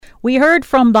We heard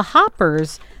from the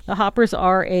Hoppers. The Hoppers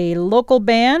are a local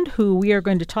band who we are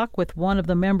going to talk with one of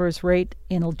the members right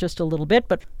in just a little bit.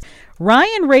 But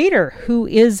Ryan Rader, who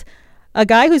is a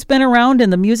guy who's been around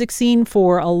in the music scene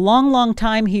for a long, long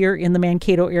time here in the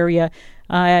Mankato area.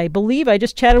 I believe I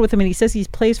just chatted with him, and he says he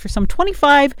plays for some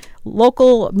 25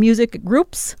 local music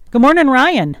groups. Good morning,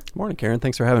 Ryan. Good morning, Karen.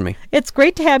 Thanks for having me. It's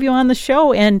great to have you on the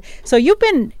show. And so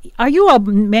are you a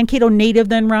Mankato native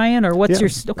then, Ryan, or what's your,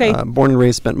 okay. Born and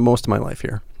raised, spent most of my life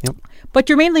here. Yep. But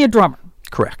you're mainly a drummer.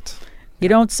 Correct. You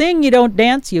don't sing, you don't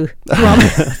dance, you drum.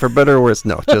 For better or worse,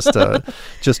 no,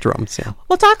 just drums, yeah.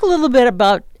 Well, talk a little bit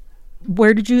about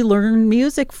where did you learn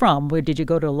music from? Where did you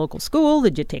go to a local school?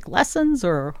 Did you take lessons,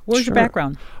 or where's your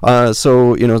background?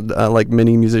 Like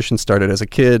many musicians, started as a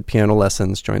kid, piano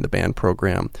lessons, joined the band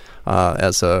program.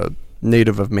 As a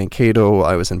native of Mankato,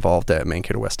 I was involved at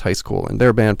Mankato West High School in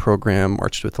their band program,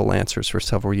 marched with the Lancers for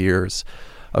several years.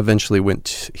 Eventually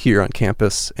went here on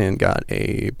campus and got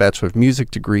a Bachelor of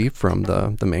Music degree from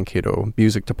the Mankato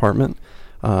Music Department.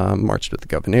 Marched with the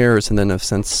Governors, and then have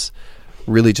since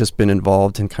really just been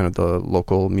involved in kind of the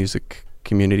local music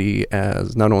community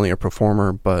as not only a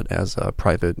performer, but as a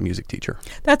private music teacher.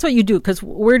 That's what you do, because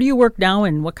where do you work now,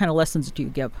 and what kind of lessons do you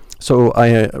give? So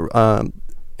I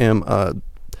am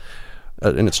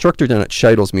an instructor down at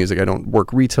Scheidels Music. I don't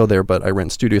work retail there, but I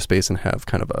rent studio space and have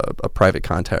kind of a private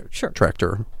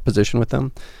contractor position with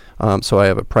them. So I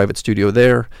have a private studio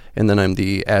there, and then I'm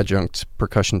the adjunct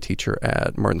percussion teacher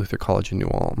at Martin Luther College in New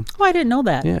Ulm. Oh, I didn't know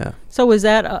that. Yeah. So is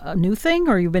that a new thing,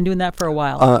 or you've been doing that for a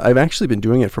while? I've actually been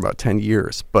doing it for about 10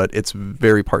 years, but it's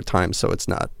very part-time, so it's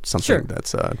not something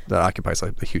that occupies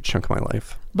a huge chunk of my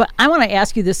life. But I want to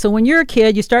ask you this. So when you're a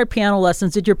kid, you start piano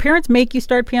lessons. Did your parents make you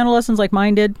start piano lessons like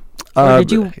mine did? Or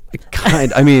did you?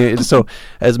 So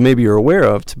as maybe you're aware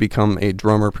of, to become a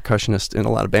drummer percussionist in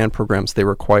a lot of band programs, they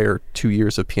require 2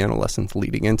 years of piano lessons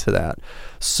leading into that.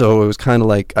 So it was kind of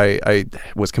like I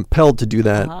was compelled to do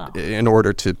that in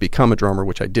order to become a drummer,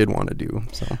 which I did want to do.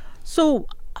 So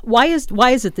why is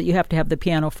it that you have to have the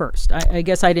piano first? I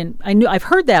guess I've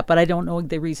heard that, but I don't know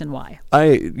the reason why.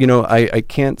 I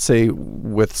can't say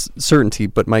with certainty,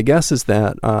 but my guess is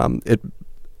that it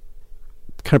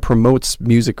kind of promotes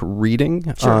music reading,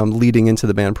 leading into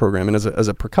the band program. And as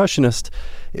a percussionist,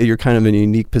 you're kind of in a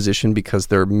unique position because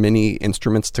there are many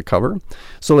instruments to cover.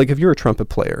 So like if you're a trumpet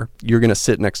player, you're going to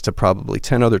sit next to probably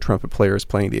 10 other trumpet players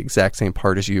playing the exact same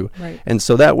part as you. Right. And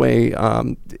so that way,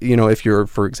 if you're,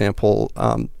 for example,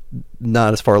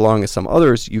 not as far along as some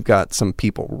others, you've got some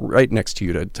people right next to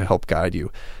you to help guide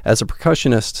you. As a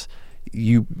percussionist,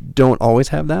 you don't always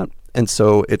have that. And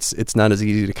so it's not as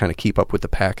easy to kind of keep up with the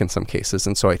pack in some cases.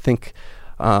 And so I think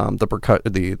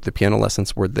the piano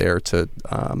lessons were there to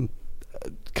kind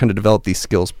of develop these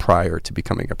skills prior to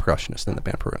becoming a percussionist in the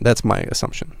band program. That's my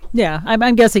assumption. Yeah,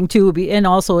 I'm guessing too. And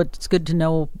also it's good to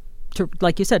know,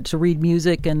 like you said, to read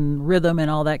music and rhythm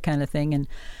and all that kind of thing. And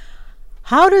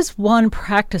how does one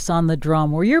practice on the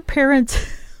drum? Were your parents...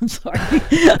 I'm sorry.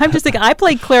 I'm just thinking, I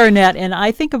played clarinet, and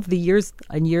I think of the years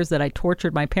that I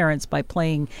tortured my parents by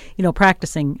playing,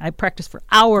 practicing. I practiced for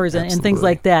hours and things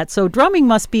like that. So drumming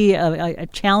must be a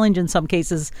challenge in some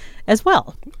cases as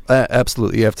well.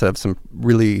 Absolutely. You have to have some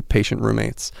really patient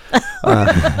roommates.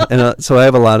 So I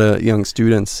have a lot of young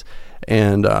students,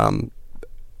 and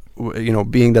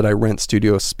being that I rent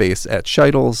studio space at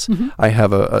Scheidels, I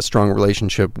have a strong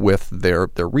relationship with their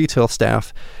retail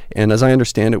staff. And as I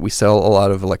understand it, we sell a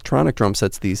lot of electronic drum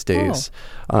sets these days.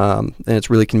 And it's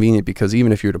really convenient because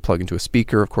even if you were to plug into a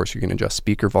speaker, of course, you can adjust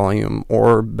speaker volume,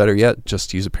 or better yet,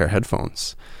 just use a pair of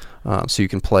headphones. So you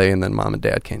can play and then mom and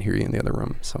dad can't hear you in the other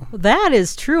room. So that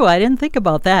is true. I didn't think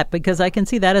about that, because I can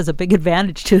see that as a big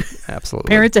advantage to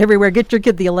parents everywhere. Get your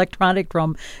kid the electronic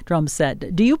drum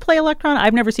set. Do you play electronic?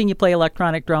 I've never seen you play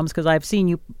electronic drums, because I've seen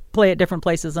you play at different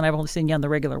places and I've only seen you on the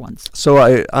regular ones. So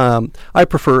I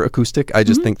prefer acoustic. I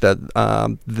just think that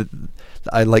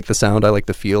I like the sound, I like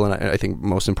the feel, and I think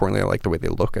most importantly I like the way they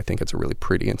look. I think it's a really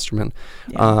pretty instrument.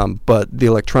 Yeah. But the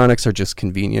electronics are just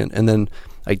convenient. And then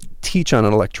I teach on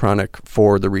an electronic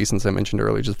for the reasons I mentioned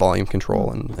earlier, just volume control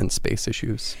and space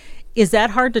issues. Is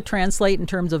that hard to translate in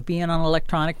terms of being on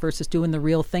electronic versus doing the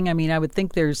real thing? I mean, I would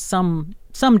think there's some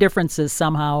differences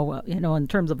somehow, in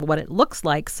terms of what it looks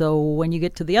like. So when you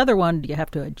get to the other one, do you have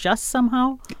to adjust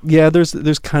somehow? Yeah, there's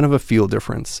kind of a feel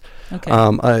difference. Okay.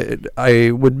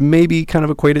 I would maybe kind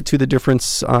of equate it to the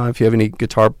difference if you have any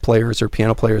guitar players or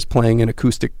piano players playing an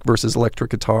acoustic versus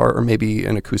electric guitar, or maybe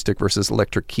an acoustic versus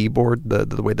electric keyboard,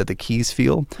 the way that the keys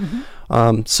feel.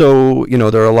 So,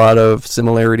 there are a lot of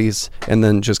similarities and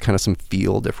then just kind of some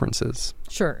feel differences.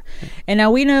 Sure. And now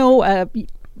we know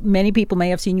many people may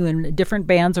have seen you in different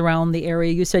bands around the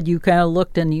area. You said you kind of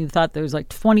looked and you thought there was like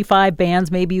 25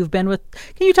 bands maybe you've been with.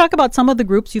 Can you talk about some of the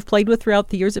groups you've played with throughout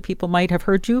the years that people might have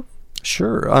heard you?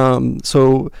 Sure.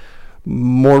 So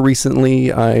more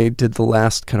recently, I did the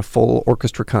last kind of full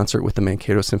orchestra concert with the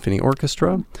Mankato Symphony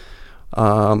Orchestra.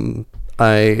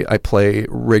 I play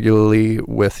regularly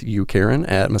with you, Karen,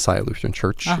 at Messiah Lutheran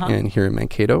Church here in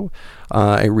Mankato.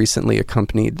 I recently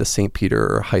accompanied the St.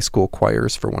 Peter High School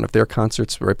choirs for one of their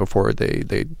concerts right before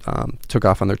they took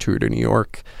off on their tour to New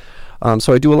York.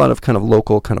 So I do a lot of kind of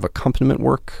local kind of accompaniment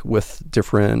work with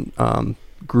different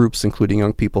groups, including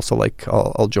young people. So like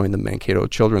I'll join the Mankato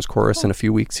Children's Chorus in a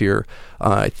few weeks here.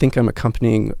 I think I'm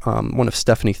accompanying one of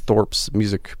Stephanie Thorpe's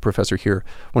music professor here,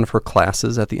 one of her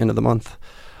classes at the end of the month.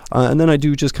 And then I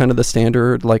do just kind of the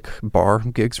standard like bar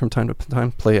gigs from time to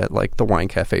time, play at like the Wine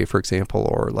Cafe, for example,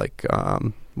 or like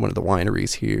one of the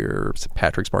wineries here, St.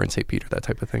 Patrick's Bar in St. Peter, that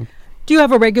type of thing. Do you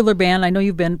have a regular band? I know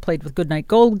you've played with Goodnight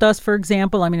Gold Dust, for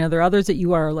example. I mean, are there others that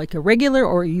you are like a regular,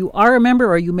 or you are a member,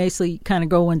 or you mostly kind of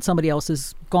go when somebody else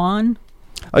is gone?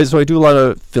 So I do a lot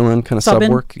of fill-in kind of sub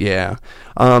work. Yeah.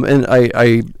 And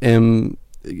I am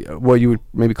what you would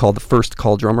maybe call the first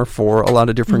call drummer for a lot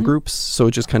of different groups. So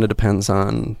it just kind of depends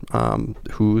on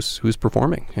who's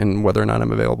performing and whether or not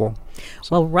I'm available.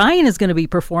 So. Well, Ryan is going to be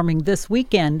performing this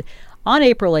weekend on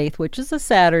April 8th, which is a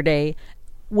Saturday,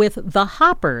 with the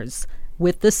Hoppers,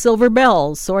 with the Silver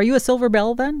Bells. So are you a Silver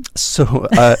Bell then? So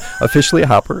officially a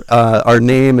Hopper. Our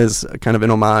name is kind of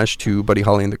an homage to Buddy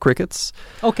Holly and the Crickets.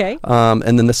 Okay.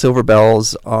 And then the Silver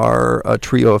Bells are a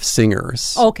trio of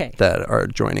singers that are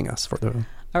joining us for the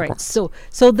all right. So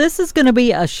this is going to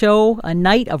be a show, a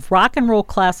night of rock and roll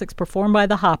classics performed by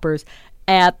the Hoppers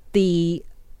at the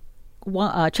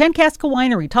Chankaska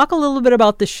Winery. Talk a little bit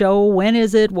about the show. When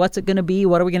is it? What's it going to be?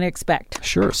 What are we going to expect?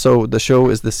 Sure. So the show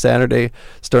is this Saturday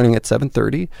starting at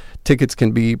 7:30. Tickets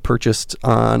can be purchased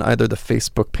on either the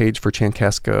Facebook page for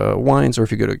Chankaska Wines, or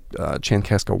if you go to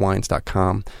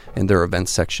chankaskawines.com, in their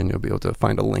events section, you'll be able to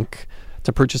find a link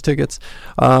to purchase tickets.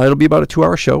 It'll be about a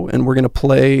 2-hour show, and we're going to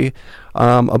play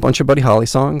a bunch of Buddy Holly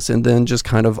songs and then just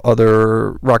kind of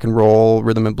other rock and roll,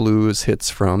 rhythm and blues hits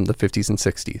from the 50s and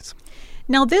 60s.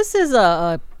 Now, this is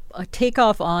a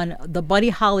takeoff on the Buddy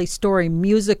Holly Story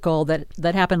musical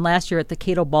that happened last year at the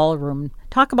Cato Ballroom.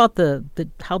 Talk about the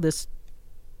how this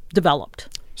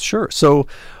developed. Sure. So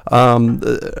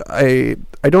I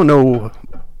don't know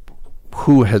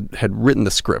who had written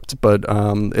the script, but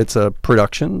it's a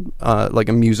production, like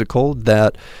a musical,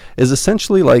 that is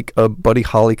essentially like a Buddy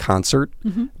Holly concert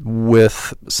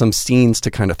with some scenes to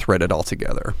kind of thread it all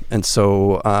together. And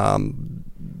so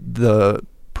the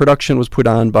production was put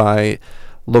on by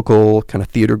local kind of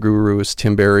theater gurus,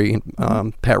 Tim Barry,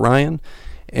 Pat Ryan,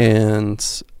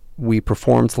 and we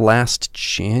performed last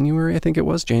January, I think it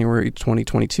was, January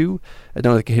 2022,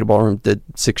 down at the Cato Ballroom, did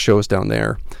 6 shows down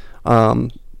there.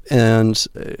 And,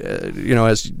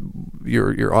 as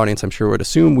your audience, I'm sure, would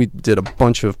assume, we did a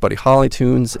bunch of Buddy Holly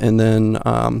tunes and then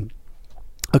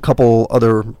a couple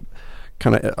other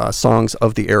kind of songs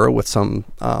of the era with some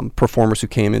performers who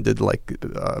came and did like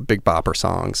Big Bopper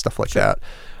songs, stuff like that.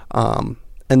 And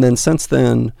then since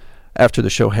then, after the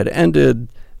show had ended,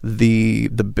 the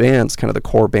bands, kind of the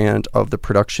core band of the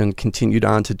production, continued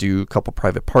on to do a couple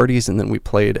private parties, and then we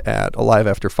played at Alive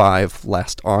After 5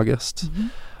 last August.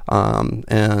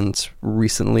 And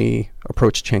recently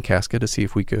approached Chankaska to see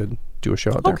if we could do a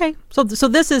show out there. Okay, so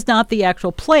this is not the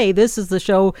actual play. This is the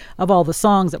show of all the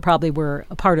songs that probably were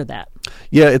a part of that.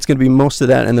 Yeah, it's going to be most of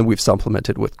that, and then we've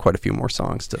supplemented with quite a few more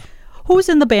songs too. Who's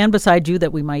in the band beside you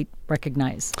that we might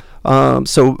recognize?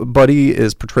 So Buddy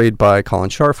is portrayed by Colin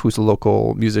Scharf, who's a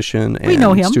local musician and we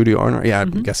know him. Studio owner. Yeah,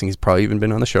 I'm guessing he's probably even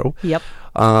been on the show. Yep.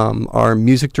 Our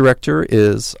music director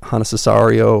is Hannah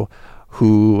Cesario,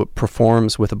 who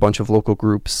performs with a bunch of local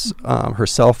groups.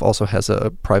 Herself also has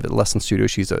a private lesson studio.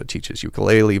 She teaches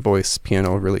ukulele, voice,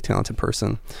 piano, a really talented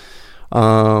person.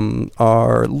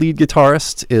 Our lead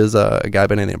guitarist is a guy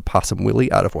by the name of Possum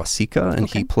Willie out of Waseca, and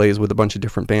he plays with a bunch of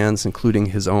different bands, including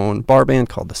his own bar band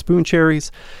called the Spoon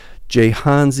Cherries. Jay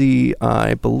Hanzi,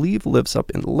 I believe, lives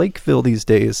up in Lakeville these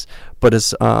days, but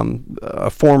is a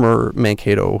former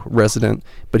Mankato resident,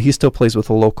 but he still plays with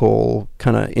a local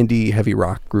kind of indie heavy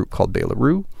rock group called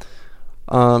Bailaroo.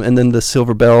 And then the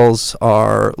Silver Bells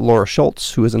are Laura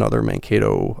Schultz, who is another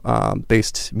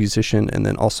Mankato-based musician, and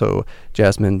then also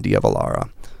Jasmine Diavalara.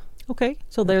 Okay,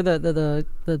 so they're the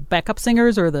backup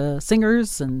singers or the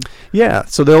singers, and yeah,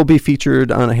 so they'll be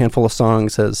featured on a handful of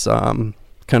songs as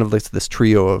kind of like this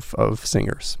trio of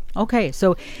singers. Okay,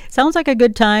 so sounds like a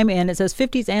good time, and it says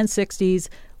 50s and 60s.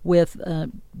 with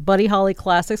Buddy Holly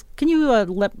classics. Can you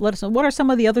let us know what are some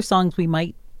of the other songs we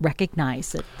might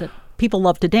recognize that people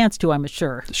love to dance to, I'm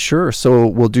sure? Sure. So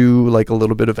we'll do like a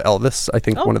little bit of Elvis. I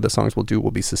think one of the songs we'll do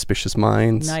will be Suspicious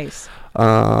Minds. Nice.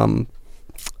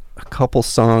 A couple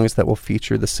songs that will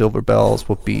feature the Silver Bells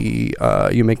will be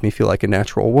You Make Me Feel Like a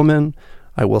Natural Woman,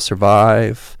 I Will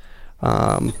Survive.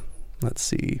 Let's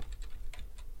see.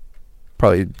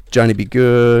 Probably Johnny Be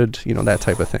Good, that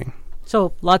type of thing.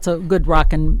 So lots of good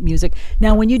rock and music.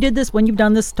 Now, when you've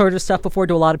done this sort of stuff before,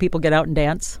 do a lot of people get out and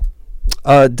dance?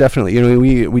 Definitely.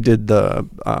 We did the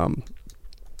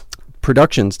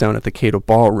productions down at the Cato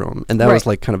Ballroom, and that was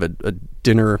like kind of a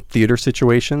dinner theater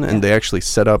situation, and they actually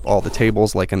set up all the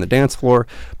tables like in the dance floor.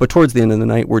 But towards the end of the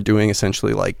night, we're doing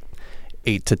essentially like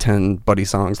 8 to 10 Buddy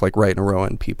songs like right in a row,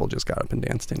 and people just got up and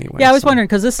danced anyway. Yeah, I was wondering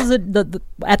because this is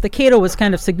at the Cato was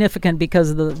kind of significant because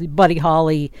of the Buddy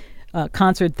Holly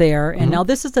concert there, and now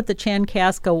this is at the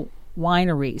Chankaska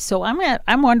Winery. So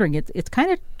I'm wondering, it's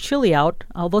kind of chilly out.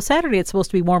 Although Saturday it's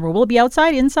supposed to be warmer. Will it be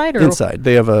outside, inside, or inside?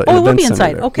 They have a it will be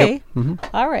inside. There. Okay, yep.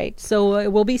 Mm-hmm. All right. So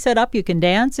it will be set up. You can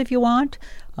dance if you want.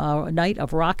 A night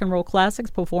of rock and roll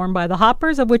classics performed by the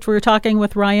Hoppers, of which we were talking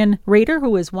with Ryan Rader,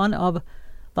 who is one of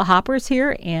the Hoppers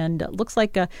here, and looks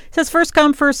like it says first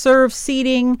come first serve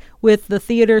seating with the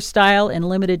theater style and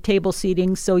limited table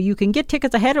seating, so you can get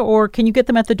tickets ahead, or can you get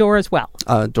them at the door as well?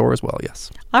 Door as well,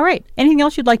 yes. All right. Anything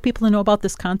else you'd like people to know about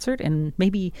this concert and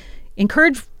maybe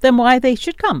encourage them why they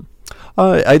should come?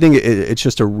 I think it's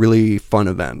just a really fun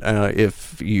event.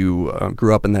 If you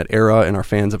grew up in that era and are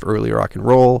fans of early rock and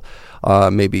roll,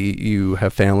 maybe you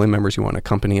have family members you want to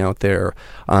accompany out there.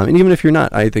 And even if you're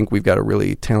not, I think we've got a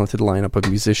really talented lineup of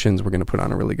musicians. We're going to put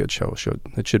on a really good show.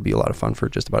 It should be a lot of fun for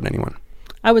just about anyone.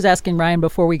 I was asking Ryan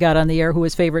before we got on the air who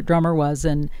his favorite drummer was,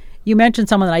 and you mentioned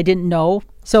someone that I didn't know.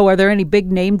 So are there any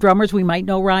big name drummers we might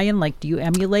know, Ryan? Like, do you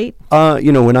emulate?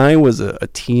 When I was a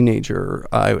teenager,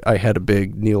 I had a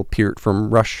big Neil Peart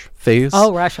from Rush phase.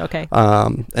 Oh, Rush, okay.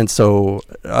 And so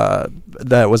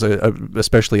that was,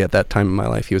 especially at that time in my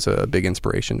life, he was a big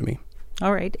inspiration to me.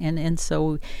 All right. And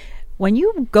so when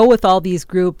you go with all these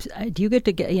groups, do you get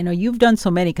to get, you've done so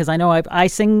many, because I know I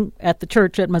sing at the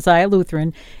church at Messiah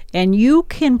Lutheran, and you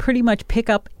can pretty much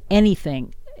pick up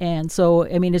anything. And so,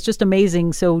 it's just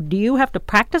amazing. So do you have to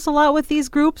practice a lot with these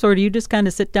groups, or do you just kind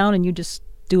of sit down and you just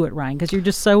do it, Ryan? Because you're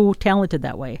just so talented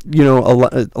that way. A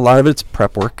lot of it's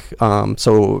prep work.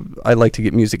 So I like to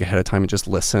get music ahead of time and just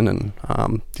listen and,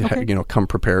 come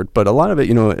prepared. But a lot of it,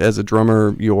 as a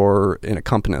drummer, you're an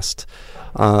accompanist.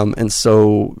 And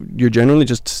so you're generally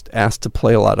just asked to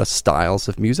play a lot of styles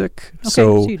of music. Okay,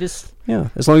 so you just... Yeah,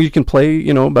 as long as you can play,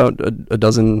 about a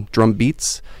dozen drum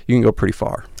beats, you can go pretty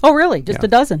far. Oh, really? Just a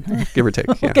dozen? Give or take,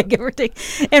 yeah. Okay, give or take.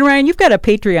 And Ryan, you've got a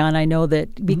Patreon, I know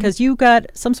that, because you got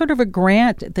some sort of a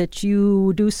grant that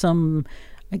you do some,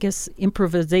 I guess,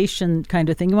 improvisation kind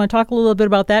of thing. You want to talk a little bit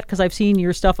about that? Because I've seen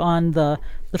your stuff on the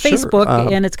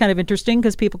Facebook, and it's kind of interesting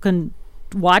because people can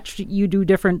watch you do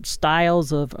different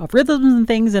styles of rhythms and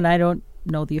things, and I don't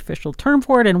know the official term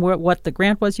for it and what the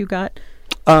grant was you got.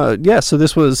 So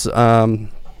this was, it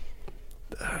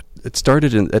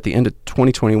started at the end of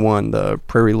 2021, the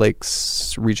Prairie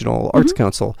Lakes Regional Arts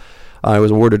Council. I was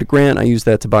awarded a grant. I used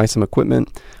that to buy some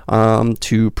equipment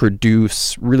to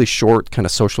produce really short kind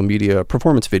of social media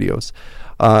performance videos.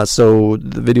 So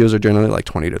the videos are generally like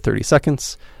 20 to 30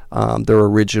 seconds. They're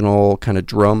original kind of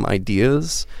drum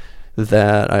ideas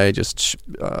that I just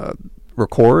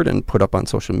record and put up on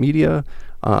social media.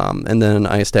 And then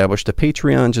I established a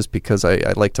Patreon just because I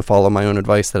like to follow my own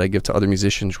advice that I give to other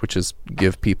musicians, which is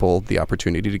give people the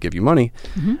opportunity to give you money.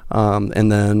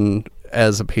 And then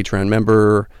as a Patreon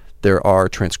member, there are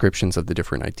transcriptions of the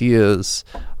different ideas.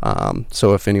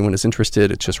 So if anyone is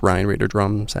interested, it's just Ryan Rader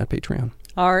Drums at Patreon.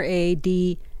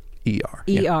 RADER.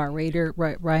 Yeah. Rader,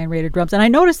 Ryan Rader Drums. And I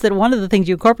noticed that one of the things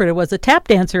you incorporated was a tap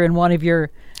dancer in one of your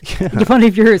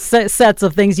sets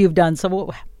of things you've done.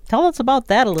 So tell us about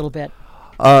that a little bit.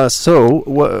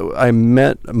 I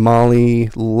met Molly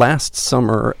last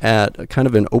summer at kind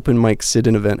of an open mic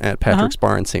sit-in event at Patrick's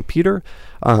Bar in St. Peter.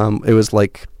 It was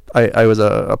like I was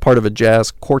a part of a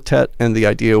jazz quartet, and the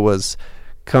idea was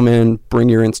come in, bring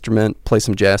your instrument, play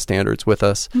some jazz standards with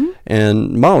us.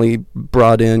 And Molly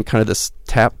brought in kind of this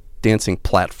tap dancing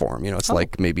platform. It's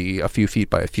like maybe a few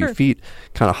feet by a few feet,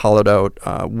 kind of hollowed out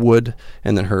wood,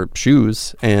 and then her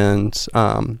shoes, and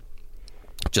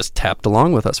just tapped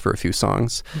along with us for a few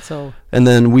songs. And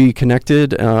then we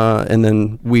connected, and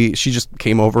then she just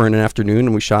came over in an afternoon,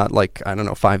 and we shot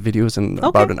 5 videos in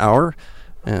about an hour,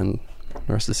 and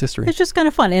the rest is history. It's just kind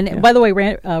of fun. And by the way,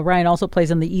 Ryan also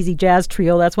plays in the Easy Jazz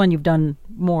Trio. That's one you've done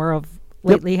more of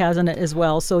lately, hasn't it, as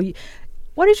well? So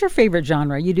what is your favorite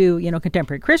genre? You do,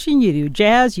 contemporary Christian, you do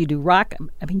jazz, you do rock.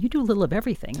 I mean, you do a little of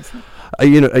everything.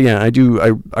 I do.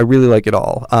 I really like it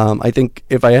all. I think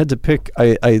if I had to pick,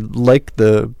 I like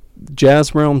the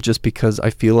jazz realm just because I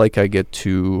feel like I get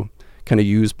to kind of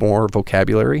use more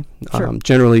vocabulary. Sure.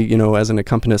 Generally, as an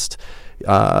accompanist,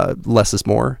 less is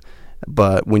more.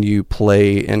 But when you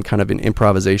play in kind of an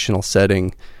improvisational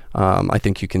setting, I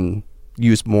think you can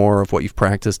use more of what you've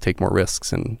practiced, take more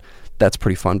risks, and that's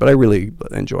pretty fun. But I really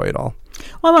enjoy it all.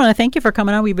 Well, I want to thank you for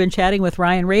coming on. We've been chatting with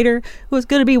Ryan Rader, who is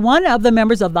going to be one of the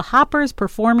members of the Hoppers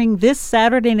performing this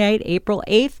Saturday night, April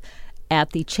 8th,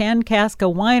 at the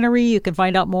Chankaska Winery. You can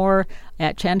find out more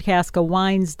at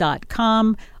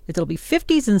chankaskawines.com. It'll be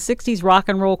 50s and 60s rock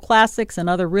and roll classics and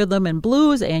other rhythm and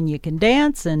blues, and you can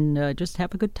dance and just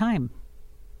have a good time.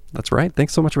 That's right.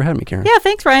 Thanks so much for having me, Karen. Yeah,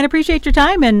 thanks, Ryan. Appreciate your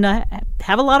time, and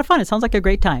have a lot of fun. It sounds like a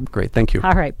great time. Great. Thank you.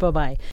 All right. Bye-bye.